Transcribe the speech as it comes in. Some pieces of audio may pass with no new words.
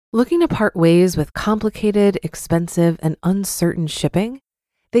Looking to part ways with complicated, expensive, and uncertain shipping?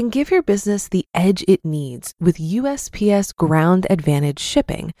 Then give your business the edge it needs with USPS Ground Advantage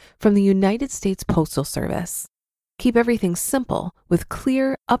shipping from the United States Postal Service. Keep everything simple with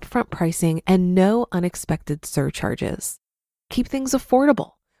clear, upfront pricing and no unexpected surcharges. Keep things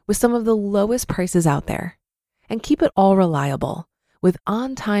affordable with some of the lowest prices out there. And keep it all reliable with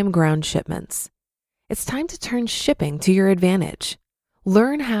on-time ground shipments. It's time to turn shipping to your advantage.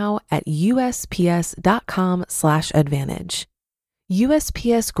 Learn how at USPS.com/advantage.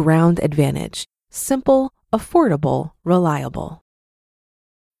 USPS Ground Advantage. Simple, affordable, reliable.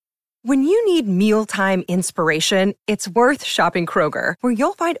 When you need mealtime inspiration, it's worth shopping Kroger, where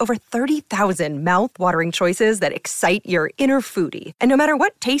you'll find over 30,000 mouth-watering choices that excite your inner foodie. And no matter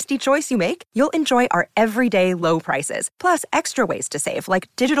what tasty choice you make, you'll enjoy our everyday low prices, plus extra ways to save, like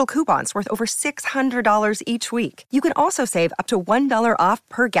digital coupons worth over $600 each week. You can also save up to $1 off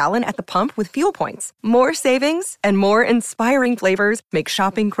per gallon at the pump with fuel points. More savings and more inspiring flavors make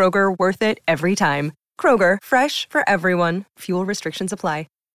shopping Kroger worth it every time. Kroger, fresh for everyone. Fuel restrictions apply.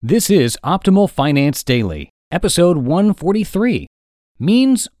 This is Optimal Finance Daily, episode 143,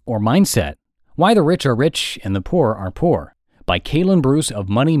 Means or Mindset? Why the Rich Are Rich and the Poor Are Poor, by Kaylin Bruce of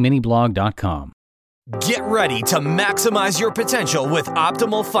MoneyMiniblog.com. Get ready to maximize your potential with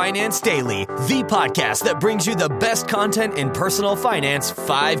Optimal Finance Daily, the podcast that brings you the best content in personal finance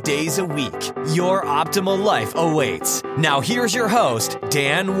 5 days a week. Your optimal life awaits. Now here's your host,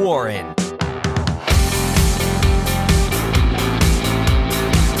 Dan Warren.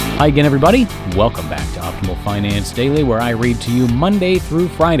 Hi again, everybody. Welcome back to Optimal Finance Daily, where I read to you Monday through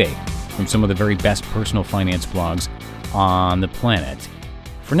Friday from some of the very best personal finance blogs on the planet.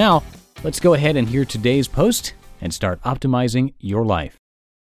 For now, let's go ahead and hear today's post and start optimizing your life.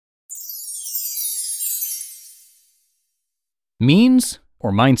 Means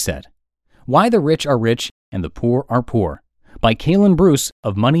or Mindset? Why the Rich Are Rich and the Poor Are Poor, by Kaylin Bruce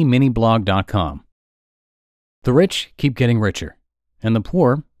of MoneyMiniblog.com. The rich keep getting richer, and the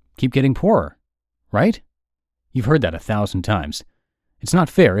poor keep getting poorer, right? You've heard that 1,000 times. It's not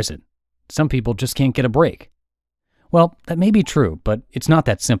fair, is it? Some people just can't get a break. Well, that may be true, but it's not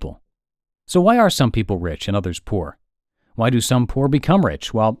that simple. So why are some people rich and others poor? Why do some poor become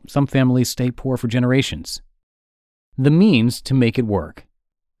rich while some families stay poor for generations? The means to make it work.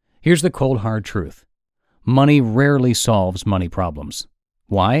 Here's the cold, hard truth. Money rarely solves money problems.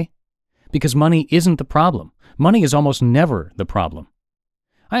 Why? Because money isn't the problem. Money is almost never the problem.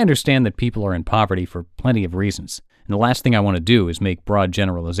 I understand that people are in poverty for plenty of reasons, and the last thing I want to do is make broad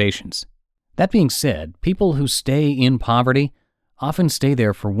generalizations. That being said, people who stay in poverty often stay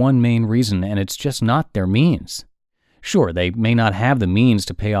there for one main reason, and it's just not their means. Sure, they may not have the means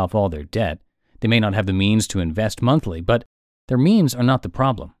to pay off all their debt, they may not have the means to invest monthly, but their means are not the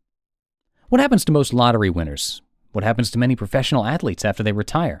problem. What happens to most lottery winners? What happens to many professional athletes after they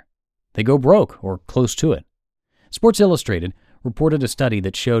retire? They go broke, or close to it. Sports Illustrated reported a study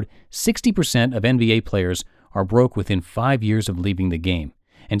that showed 60% of NBA players are broke within 5 years of leaving the game,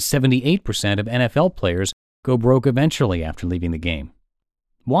 and 78% of NFL players go broke eventually after leaving the game.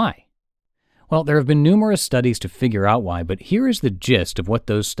 Why? Well, there have been numerous studies to figure out why, but here is the gist of what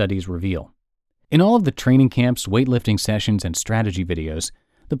those studies reveal. In all of the training camps, weightlifting sessions, and strategy videos,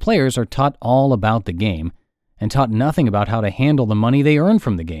 the players are taught all about the game and taught nothing about how to handle the money they earn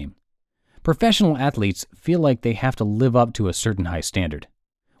from the game. Professional athletes feel like they have to live up to a certain high standard.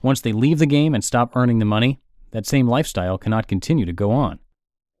 Once they leave the game and stop earning the money, that same lifestyle cannot continue to go on.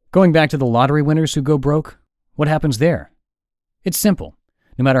 Going back to the lottery winners who go broke, what happens there? It's simple.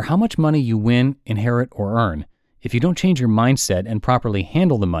 No matter how much money you win, inherit, or earn, if you don't change your mindset and properly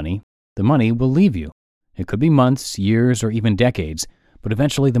handle the money will leave you. It could be months, years, or even decades, but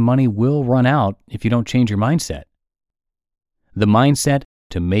eventually the money will run out if you don't change your mindset. The mindset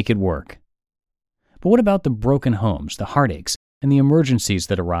to make it work. But what about the broken homes, the heartaches, and the emergencies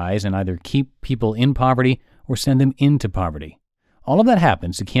that arise and either keep people in poverty or send them into poverty? All of that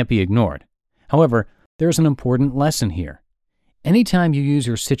happens, it can't be ignored. However, there's an important lesson here. Anytime you use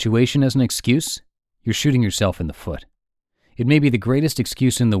your situation as an excuse, you're shooting yourself in the foot. It may be the greatest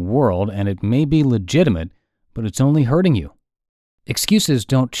excuse in the world, and it may be legitimate, but it's only hurting you. Excuses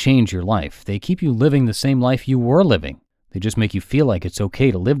don't change your life. They keep you living the same life you were living. They just make you feel like it's okay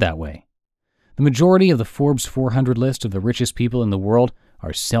to live that way. The majority of the Forbes 400 list of the richest people in the world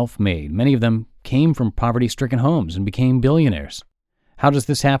are self-made. Many of them came from poverty-stricken homes and became billionaires. How does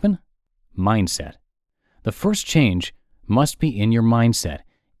this happen? Mindset. The first change must be in your mindset.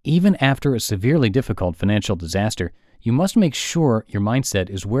 Even after a severely difficult financial disaster, you must make sure your mindset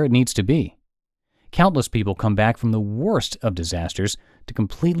is where it needs to be. Countless people come back from the worst of disasters to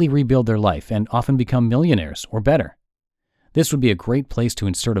completely rebuild their life and often become millionaires or better. This would be a great place to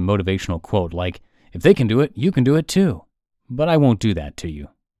insert a motivational quote like, "If they can do it, you can do it too." But I won't do that to you.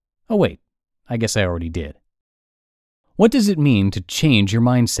 Oh wait, I guess I already did. What does it mean to change your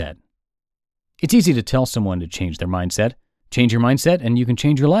mindset? It's easy to tell someone to change their mindset. Change your mindset and you can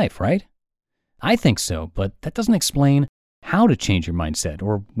change your life, right? I think so, but that doesn't explain how to change your mindset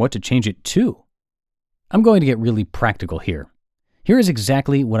or what to change it to. I'm going to get really practical here. Here is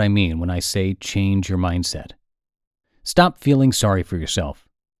exactly what I mean when I say change your mindset. Stop feeling sorry for yourself.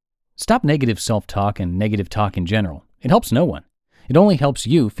 Stop negative self-talk and negative talk in general. It helps no one. It only helps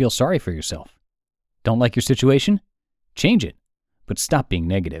you feel sorry for yourself. Don't like your situation? Change it, but stop being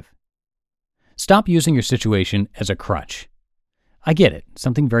negative. Stop using your situation as a crutch. I get it.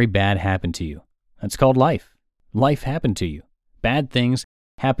 Something very bad happened to you. That's called life. Life happened to you. Bad things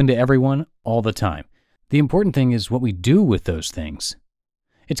happen to everyone all the time. The important thing is what we do with those things.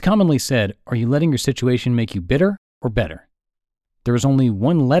 It's commonly said, are you letting your situation make you bitter or better? There is only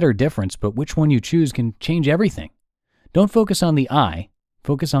one letter difference, but which one you choose can change everything. Don't focus on the I,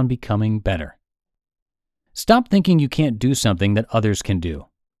 focus on becoming better. Stop thinking you can't do something that others can do.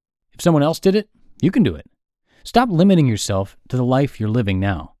 If someone else did it, you can do it. Stop limiting yourself to the life you're living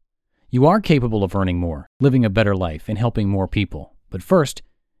now. You are capable of earning more, living a better life, and helping more people. But first,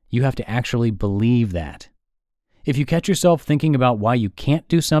 you have to actually believe that. If you catch yourself thinking about why you can't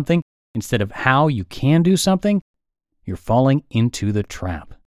do something instead of how you can do something, you're falling into the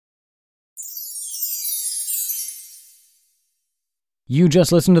trap. You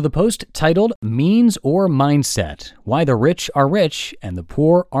just listened to the post titled Means or Mindset: Why the Rich Are Rich and the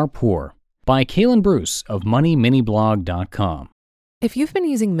Poor Are Poor by Kaylin Bruce of MoneyMiniBlog.com. If you've been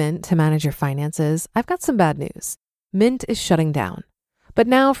using Mint to manage your finances, I've got some bad news. Mint is shutting down. But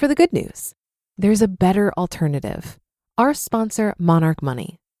now for the good news. There's a better alternative. Our sponsor, Monarch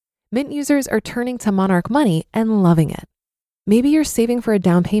Money. Mint users are turning to Monarch Money and loving it. Maybe you're saving for a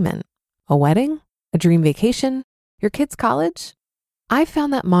down payment, a wedding, a dream vacation, your kids' college. I've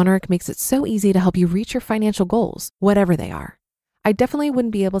found that Monarch makes it so easy to help you reach your financial goals, whatever they are. I definitely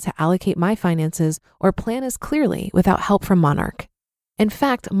wouldn't be able to allocate my finances or plan as clearly without help from Monarch. In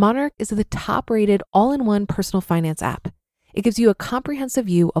fact, Monarch is the top-rated all-in-one personal finance app. It gives you a comprehensive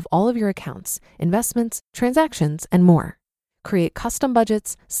view of all of your accounts, investments, transactions, and more. Create custom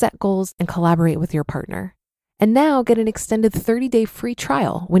budgets, set goals, and collaborate with your partner. And now get an extended 30-day free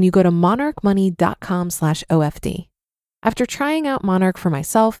trial when you go to monarchmoney.com/OFD. After trying out Monarch for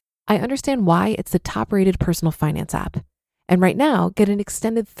myself, I understand why it's the top-rated personal finance app. And right now, get an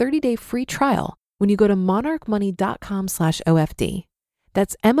extended 30-day free trial when you go to monarchmoney.com/OFD.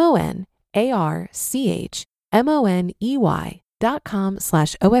 That's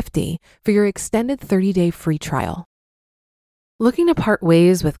monarchmoney.com/OFD for your extended 30-day free trial. Looking to part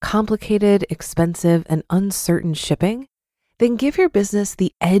ways with complicated, expensive, and uncertain shipping? Then give your business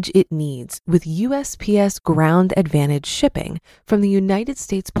the edge it needs with USPS Ground Advantage shipping from the United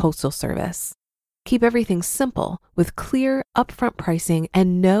States Postal Service. Keep everything simple with clear, upfront pricing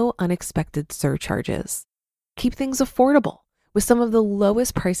and no unexpected surcharges. Keep things affordable with some of the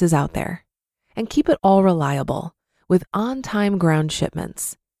lowest prices out there. And keep it all reliable with on-time ground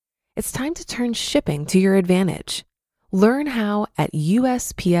shipments. It's time to turn shipping to your advantage. Learn how at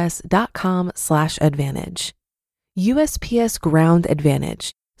USPS.com/advantage. USPS Ground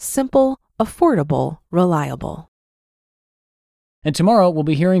Advantage. Simple, affordable, reliable. And tomorrow we'll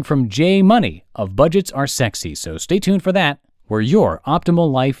be hearing from Jay Money of Budgets Are Sexy, so stay tuned for that, where your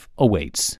optimal life awaits.